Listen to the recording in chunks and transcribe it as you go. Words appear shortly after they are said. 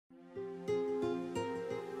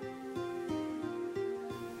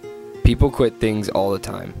People quit things all the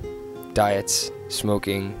time. Diets,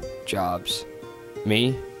 smoking, jobs.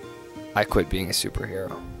 Me, I quit being a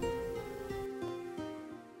superhero.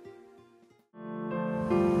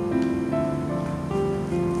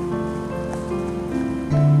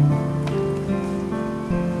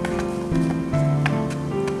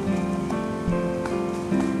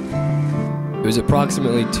 It was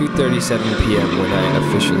approximately 2:37 p.m. when I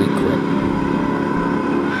officially quit.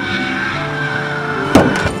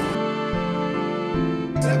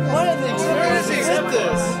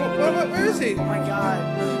 Where is he? Oh my god.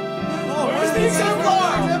 Oh, where's the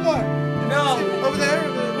exemplar? No. Over there?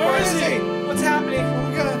 Where is he? What's happening? Oh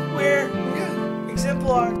my god. Where? Oh my god.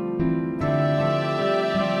 Exemplar.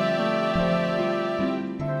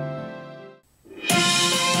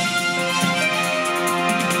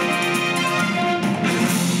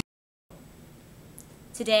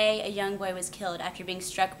 Today, a young boy was killed after being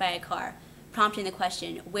struck by a car, prompting the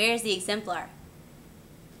question, where is the exemplar?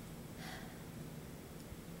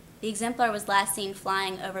 The exemplar was last seen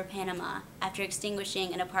flying over Panama after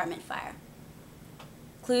extinguishing an apartment fire.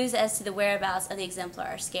 Clues as to the whereabouts of the exemplar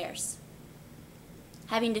are scarce.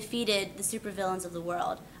 Having defeated the supervillains of the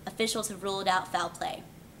world, officials have ruled out foul play.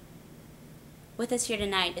 With us here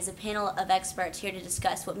tonight is a panel of experts here to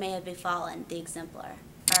discuss what may have befallen the exemplar.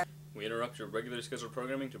 We interrupt your regularly scheduled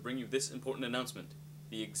programming to bring you this important announcement.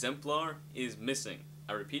 The exemplar is missing.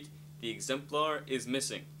 I repeat, the exemplar is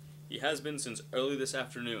missing. He has been since early this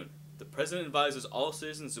afternoon. The President advises all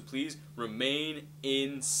citizens to please remain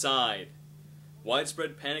inside.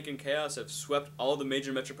 Widespread panic and chaos have swept all the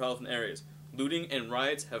major metropolitan areas. Looting and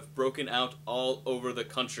riots have broken out all over the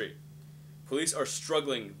country. Police are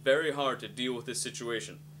struggling very hard to deal with this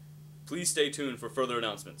situation. Please stay tuned for further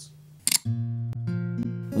announcements.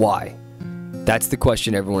 Why? That's the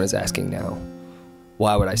question everyone is asking now.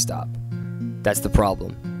 Why would I stop? That's the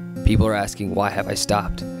problem. People are asking, why have I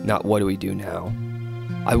stopped? Not what do we do now?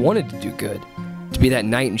 I wanted to do good, to be that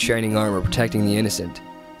knight in shining armor protecting the innocent,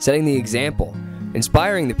 setting the example,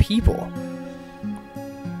 inspiring the people.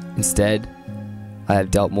 Instead, I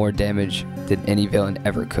have dealt more damage than any villain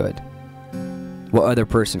ever could. What other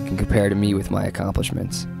person can compare to me with my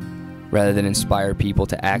accomplishments? Rather than inspire people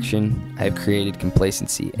to action, I have created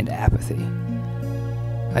complacency and apathy.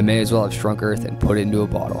 I may as well have shrunk Earth and put it into a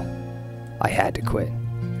bottle. I had to quit.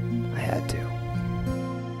 I had to.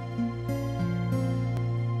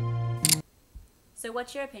 So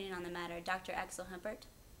what's your opinion on the matter, Dr. Axel Humpert?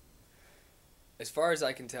 As far as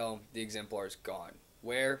I can tell, the exemplar is gone.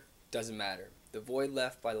 Where? Doesn't matter. The void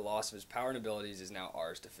left by the loss of his power and abilities is now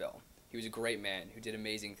ours to fill. He was a great man who did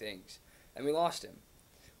amazing things, and we lost him.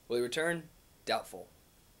 Will he return? Doubtful.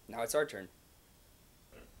 Now it's our turn.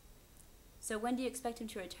 So when do you expect him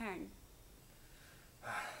to return?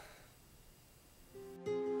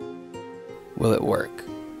 Will it work?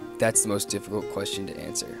 That's the most difficult question to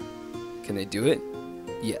answer. Can they do it?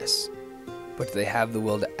 Yes. But do they have the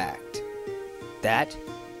will to act? That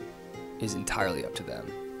is entirely up to them.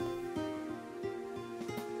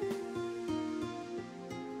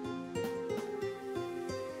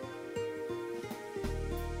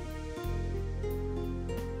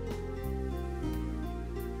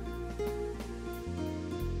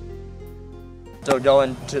 So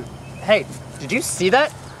going to... Hey, did you see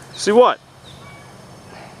that? See what?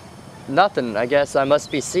 Nothing. I guess I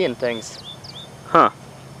must be seeing things. Huh.